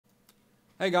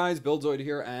Hey guys, Buildzoid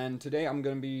here, and today I'm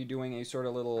going to be doing a sort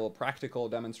of little practical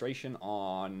demonstration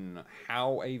on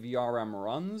how a VRM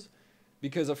runs,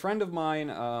 because a friend of mine,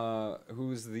 I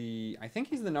think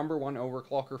he's the #1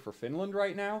 overclocker for Finland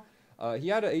right now, he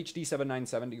had a HD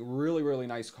 7970, really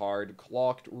nice card,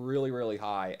 clocked really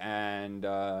high, and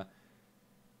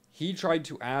he tried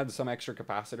to add some extra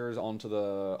capacitors onto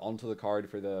the card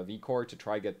for the V core to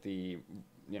try get the,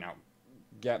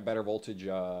 get better voltage,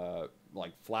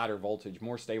 like flatter voltage,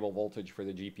 more stable voltage for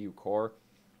the GPU core.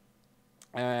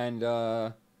 And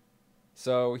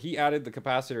so he added the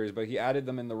capacitors, but he added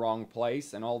them in the wrong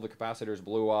place, and all the capacitors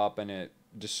blew up, and it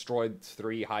destroyed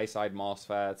 3 high-side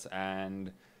MOSFETs,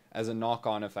 and as a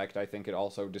knock-on effect, I think it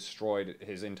also destroyed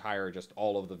his entire, just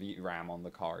all of the VRAM on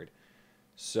the card.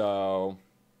 So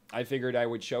I figured I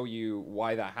would show you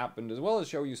why that happened, as well as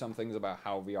show you some things about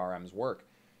how VRMs work.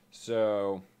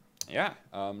 So yeah,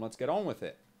 let's get on with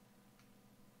it.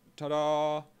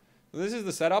 Ta-da! This is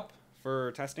the setup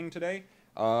for testing today.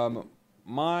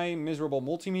 My miserable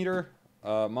multimeter,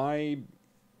 my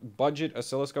budget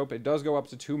oscilloscope, it does go up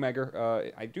to 2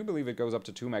 I do believe it goes up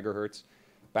to 2 megahertz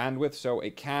bandwidth, so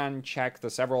it can check the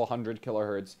several hundred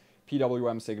kilohertz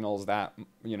PWM signals that,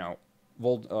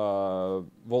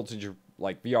 voltage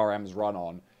like VRMs run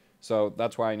on. So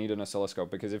that's why I need an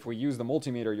oscilloscope, because if we use the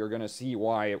multimeter, you're going to see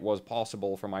why it was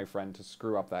possible for my friend to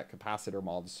screw up that capacitor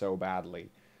mod so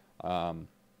badly.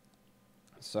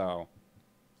 So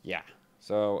yeah,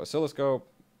 so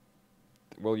oscilloscope,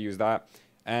 we'll use that.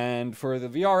 And for the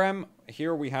VRM,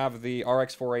 here we have the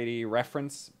RX480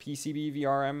 reference PCB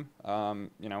VRM,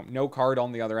 no card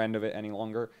on the other end of it any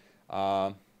longer.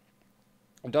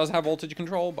 It does have voltage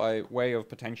control by way of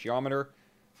potentiometer.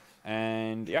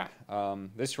 And yeah,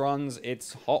 this runs,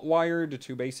 it's hot wired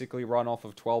to basically run off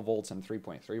of 12 volts and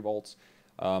 3.3 volts.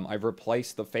 I've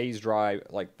replaced the phase drive,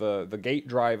 like the gate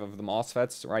drive of the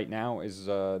MOSFETs right now is,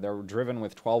 they're driven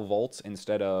with 12 volts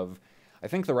instead of, I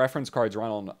think the reference cards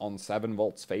run on 7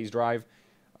 volts phase drive,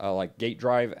 like gate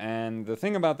drive. And the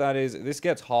thing about that is this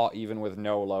gets hot even with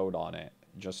no load on it,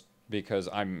 just because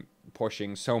I'm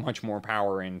pushing so much more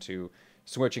power into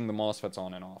switching the MOSFETs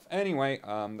on and off. Anyway,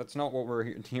 that's not what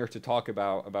we're here to talk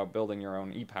about building your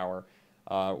own e-power.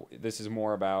 This is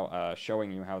more about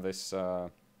showing you how this,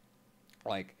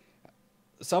 like,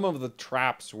 some of the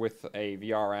traps with a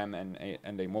VRM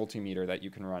and a multimeter that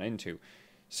you can run into.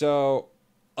 So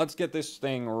let's get this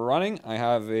thing running. I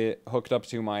have it hooked up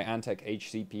to my Antec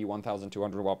HCP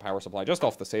 1200 watt power supply just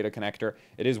off the SATA connector.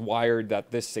 It is wired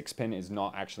that this 6-pin is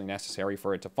not actually necessary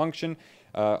for it to function.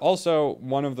 Also,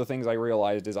 one of the things I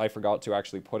realized is I forgot to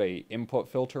actually put a input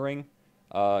filtering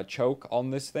choke on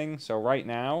this thing. So right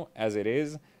now, as it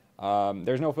is,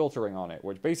 there's no filtering on it,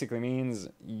 which basically means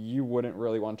you wouldn't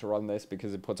really want to run this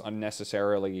because it puts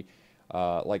unnecessarily,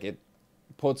 it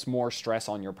puts more stress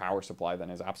on your power supply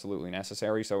than is absolutely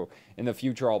necessary. So in the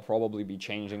future, I'll probably be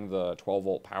changing the 12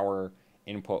 volt power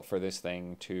input for this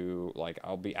thing to,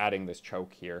 I'll be adding this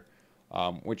choke here,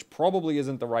 which probably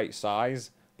isn't the right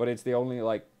size, but it's the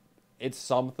only, it's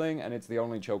something, and it's the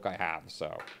only choke I have.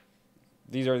 So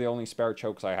these are the only spare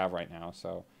chokes I have right now,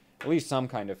 so at least some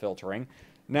kind of filtering.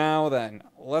 Now then,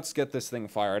 let's get this thing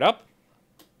fired up.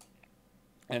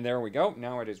 And there we go.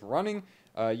 Now it is running.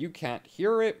 You can't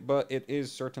hear it, but it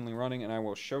is certainly running, and I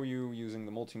will show you using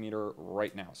the multimeter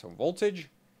right now. So voltage,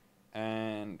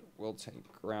 and we'll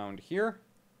take ground here,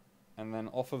 and then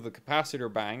off of the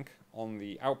capacitor bank on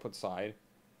the output side,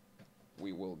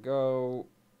 we will go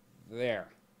there.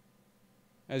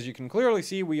 As you can clearly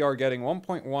see, we are getting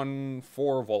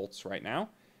 1.14 volts right now.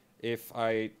 If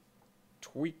I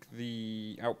tweak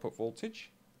the output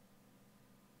voltage,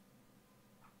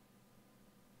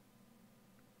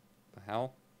 the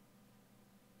hell?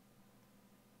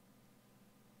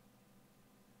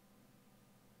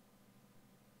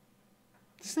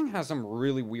 This thing has some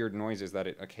really weird noises that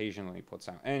it occasionally puts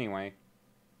out. Anyway,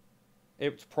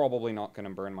 it's probably not going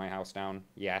to burn my house down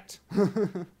yet.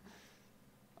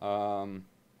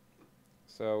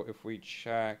 So if we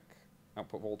check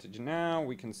output voltage now,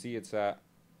 we can see it's at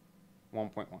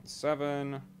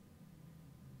 1.17.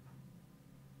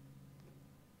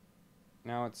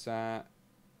 Now it's at,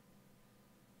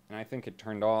 and I think it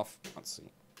turned off. Let's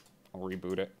see. I'll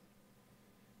reboot it.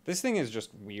 This thing is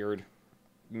just weird,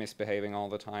 misbehaving all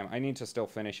the time. I need to still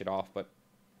finish it off, but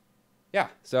yeah.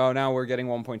 So now we're getting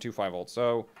 1.25 volts.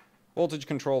 So voltage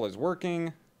control is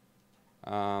working.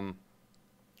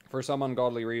 For some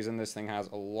ungodly reason, this thing has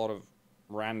a lot of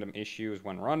random issues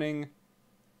when running.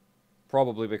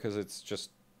 Probably because it's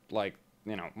just,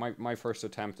 my first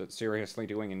attempt at seriously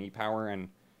doing an e-power, and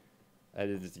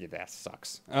that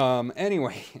sucks.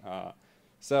 Anyway,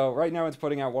 So right now it's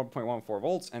putting out 1.14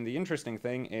 volts, and the interesting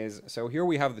thing is, so here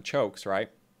we have the chokes, right?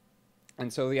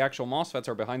 And so the actual MOSFETs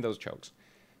are behind those chokes.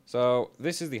 So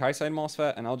this is the high side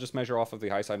MOSFET, and I'll just measure off of the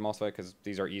high side MOSFET because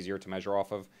these are easier to measure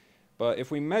off of. But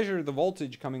if we measure the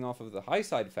voltage coming off of the high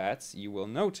side FETs, you will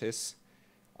notice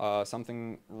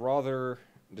something rather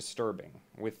disturbing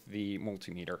with the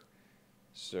multimeter.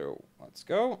 So let's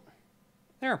go.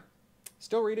 There.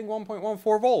 Still reading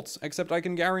 1.14 volts, except I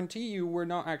can guarantee you we're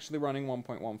not actually running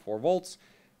 1.14 volts.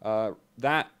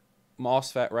 That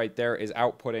MOSFET right there is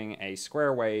outputting a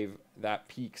square wave that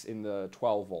peaks in the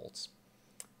 12 volts.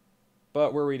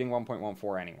 But we're reading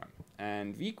 1.14 anyway.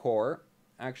 And VCore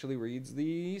actually reads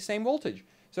the same voltage.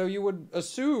 So you would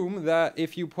assume that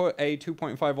if you put a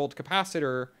 2.5 volt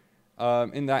capacitor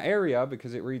in that area,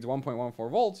 because it reads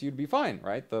 1.14 volts, you'd be fine,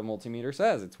 right? The multimeter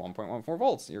says it's 1.14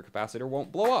 volts. Your capacitor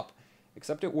won't blow up,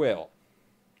 except it will.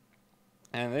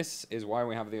 And this is why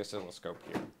we have the oscilloscope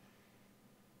here.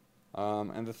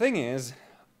 And the thing is,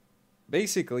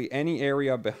 basically any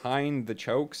area behind the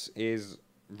chokes is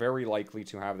very likely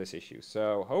to have this issue.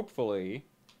 So hopefully,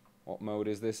 what mode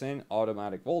is this in?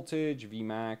 Automatic voltage,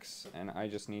 Vmax, and I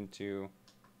just need to,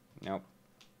 nope.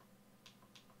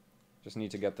 Just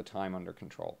need to get the time under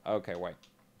control. Okay, wait.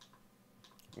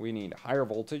 We need higher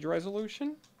voltage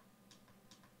resolution.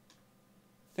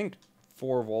 I think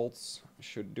 4 volts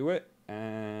should do it,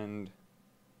 and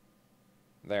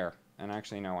there. And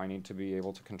actually, no, I need to be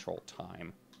able to control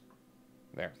time.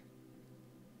 There.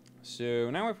 So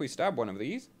now if we stab one of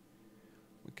these,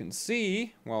 we can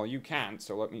see, well, you can't,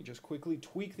 so let me just quickly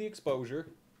tweak the exposure.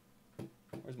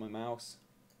 Where's my mouse?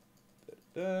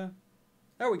 There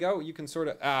we go. You can sort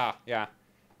of, yeah.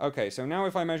 Okay, so now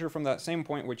if I measure from that same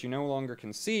point, which you no longer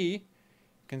can see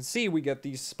we get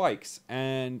these spikes.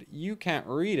 And you can't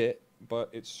read it, but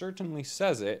it certainly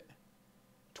says it.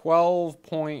 12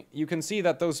 point, you can see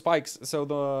that those spikes,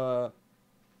 so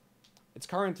it's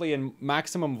currently in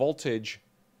maximum voltage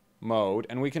mode,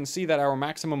 and we can see that our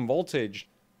maximum voltage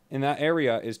in that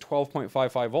area is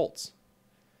 12.55 volts,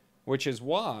 which is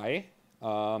why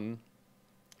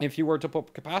if you were to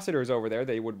put capacitors over there,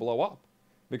 they would blow up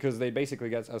because they basically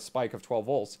get a spike of 12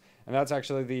 volts. And that's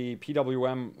actually the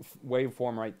PWM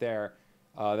waveform right there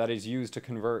that is used to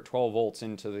convert 12 volts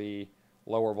into the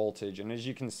lower voltage. And as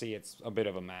you can see, it's a bit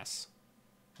of a mess.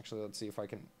 Actually, let's see if I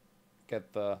can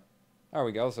get the... There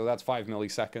we go. So that's 5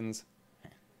 milliseconds.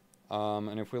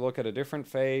 And if we look at a different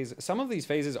phase, some of these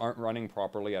phases aren't running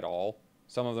properly at all.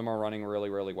 Some of them are running really,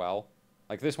 really well.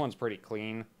 Like this one's pretty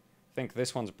clean. I think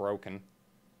this one's broken.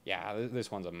 Yeah,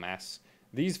 this one's a mess.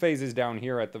 These phases down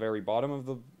here at the very bottom of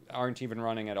the aren't even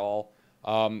running at all.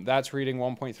 That's reading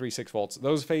 1.36 volts.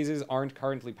 Those phases aren't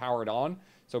currently powered on.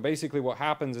 So basically what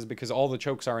happens is because all the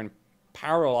chokes are in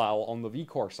parallel on the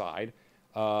VCore side,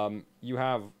 you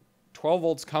have 12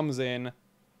 volts comes in,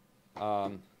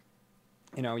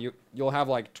 you know, you'll have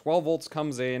like 12 volts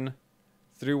comes in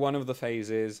through one of the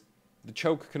phases, the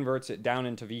choke converts it down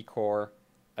into VCore,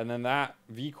 and then that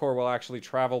VCore will actually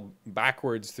travel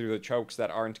backwards through the chokes that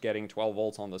aren't getting 12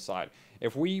 volts on the side.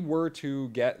 If we were to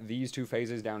get these two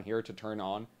phases down here to turn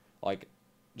on, like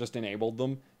just enabled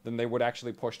them, then they would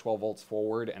actually push 12 volts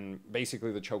forward, and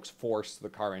basically the chokes force the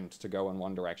current to go in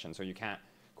one direction, so you can't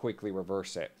quickly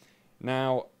reverse it.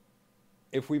 Now,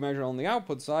 if we measure on the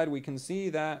output side, we can see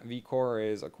that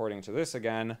VCore is, according to this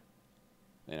again,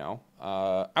 you know,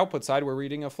 output side, we're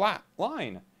reading a flat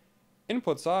line.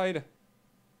 Input side,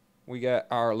 we get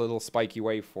our little spiky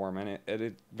waveform, and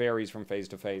it varies from phase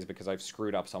to phase because I've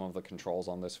screwed up some of the controls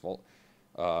on this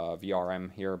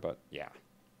VRM here, but yeah.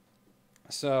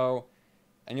 So,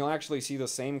 and you'll actually see the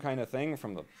same kind of thing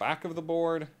from the back of the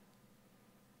board,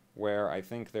 where I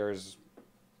think there's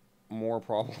more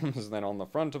problems than on the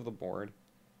front of the board.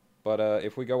 But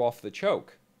if we go off the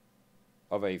choke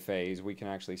of a phase, we can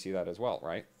actually see that as well,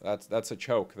 right? That's a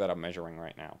choke that I'm measuring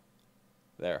right now.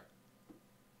 There.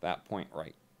 That point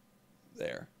right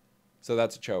there. So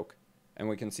that's a choke. And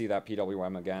we can see that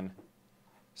PWM again.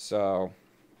 So,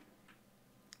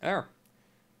 there.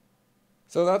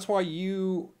 So that's why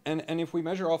you, and if we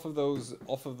measure off of those,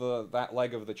 that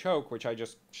leg of the choke, which I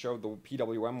just showed the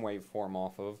PWM waveform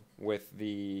off of with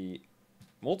the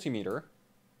multimeter,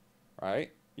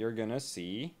 right? You're gonna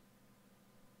see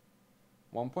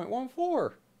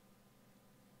 1.14.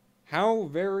 How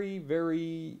very,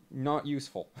 very not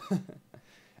useful.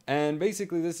 And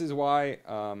basically this is why,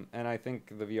 and I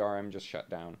think the VRM just shut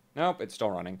down. Nope, it's still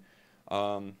running.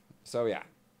 So yeah.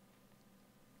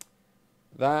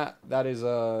 That is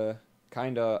a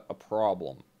kind of a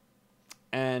problem.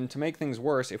 And to make things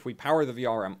worse, if we power the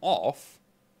VRM off,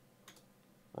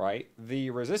 right, the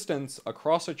resistance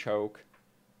across a choke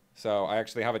So I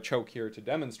actually have a choke here to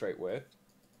demonstrate with.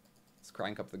 Let's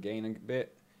crank up the gain a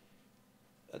bit.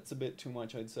 That's a bit too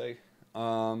much, I'd say.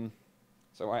 So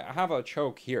I have a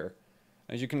choke here.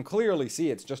 As you can clearly see,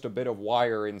 it's just a bit of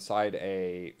wire inside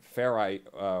a ferrite.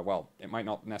 Well, it might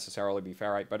not necessarily be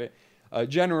ferrite, but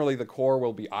generally the core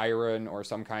will be iron or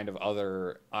some kind of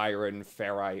other iron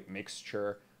ferrite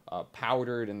mixture,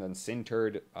 powdered and then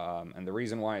sintered. And the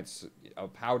reason why it's a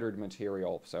powdered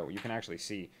material, so you can actually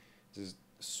see, just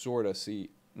sort of see.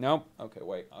 Nope. Okay,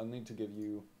 wait. I'll need to give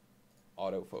you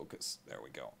autofocus. There we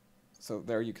go. So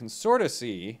there you can sort of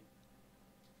see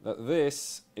that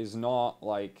this is not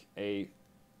like a,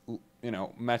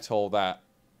 metal that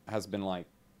has been like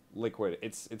liquid.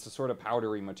 It's a sort of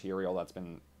powdery material that's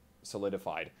been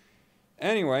solidified.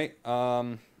 Anyway,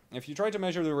 if you try to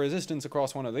measure the resistance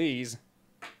across one of these,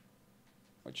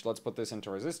 which let's put this into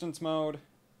resistance mode,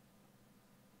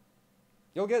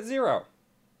 you'll get 0.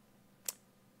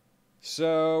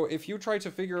 So if you try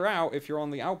to figure out if you're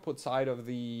on the output side of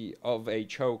a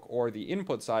choke or the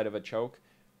input side of a choke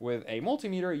with a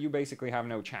multimeter, you basically have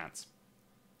no chance.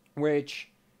 Which,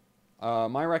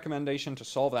 my recommendation to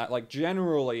solve that, like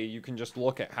generally you can just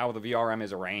look at how the VRM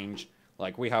is arranged.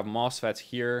 Like we have MOSFETs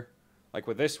here, like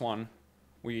with this one,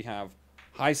 we have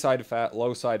high side FET,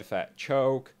 low side FET,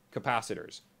 choke,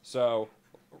 capacitors. So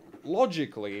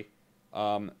logically,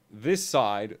 this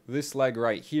side, this leg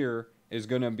right here, is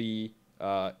going to be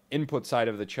input side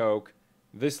of the choke.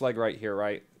 This leg right here,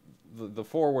 right? The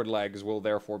forward legs will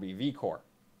therefore be V-core.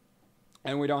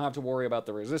 And we don't have to worry about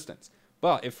the resistance.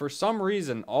 But if for some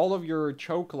reason all of your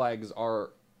choke legs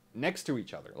are next to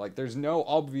each other, like there's no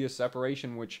obvious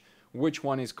separation which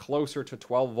one is closer to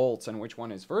 12 volts and which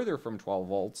one is further from 12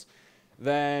 volts,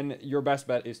 then your best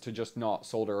bet is to just not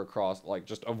solder across, like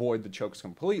just avoid the chokes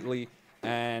completely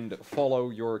and follow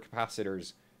your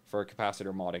capacitors for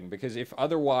capacitor modding, because if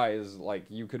otherwise, like,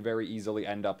 you could very easily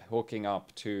end up hooking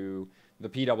up to the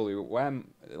PWM,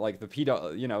 like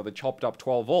the chopped up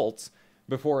 12 volts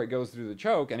before it goes through the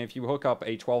choke, and if you hook up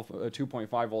a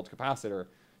 2.5 volt capacitor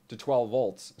to 12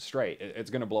 volts straight, it's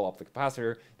going to blow up the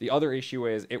capacitor. The other issue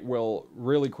is it will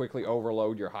really quickly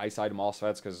overload your high side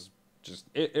MOSFETs, because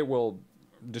it will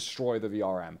destroy the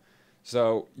VRM.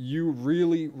 So you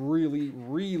really, really,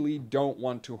 really don't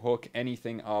want to hook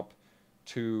anything up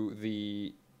to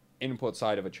the input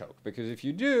side of a choke, because if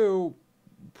you do,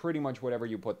 pretty much whatever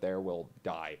you put there will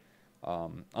die,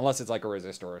 unless it's like a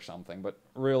resistor or something. But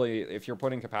really, if you're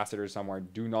putting capacitors somewhere,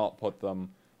 do not put them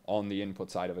on the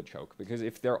input side of a choke, because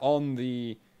if they're on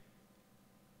the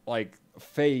like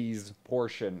phase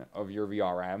portion of your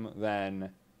VRM, then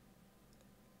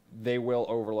they will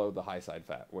overload the high side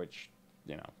FET, which,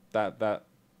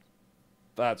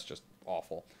 that's just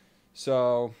awful.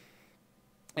 So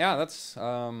yeah, that's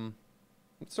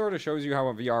it sort of shows you how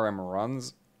a VRM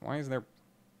runs. Why is there...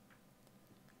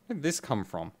 Where did this come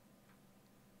from?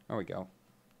 There we go.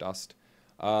 Dust.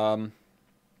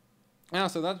 Yeah,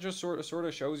 so that just sort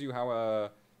of shows you how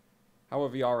a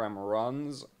VRM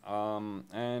runs,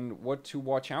 and what to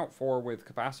watch out for with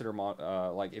capacitor mod.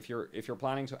 Like if you're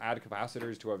planning to add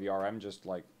capacitors to a VRM, just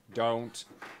like don't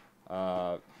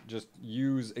just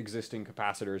use existing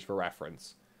capacitors for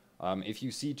reference. If you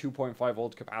see 2.5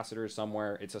 volt capacitors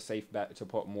somewhere, it's a safe bet to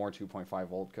put more 2.5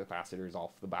 volt capacitors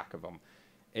off the back of them.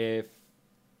 If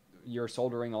you're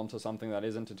soldering onto something that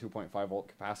isn't a 2.5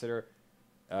 volt capacitor,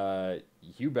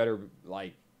 you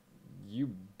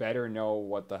better know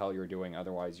what the hell you're doing.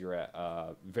 Otherwise, you're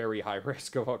at very high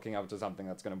risk of hooking up to something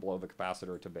that's going to blow the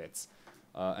capacitor to bits,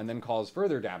 and then cause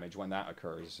further damage when that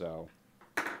occurs. So,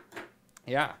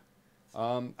 yeah,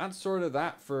 that's sort of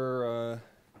that for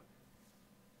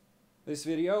this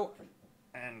video,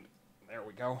 and there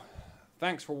we go.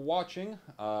 Thanks for watching.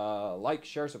 Like,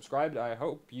 share, subscribe. I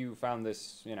hope you found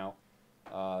this,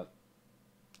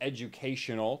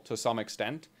 educational to some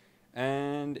extent.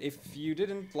 And if you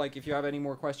didn't, if you have any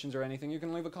more questions or anything, you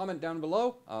can leave a comment down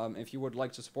below. If you would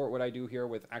like to support what I do here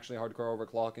with actually hardcore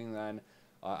overclocking, then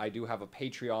I do have a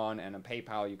Patreon and a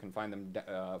PayPal. You can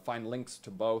find links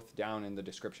to both down in the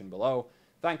description below.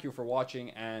 Thank you for watching,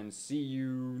 and see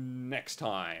you next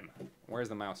time. Where's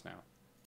the mouse now?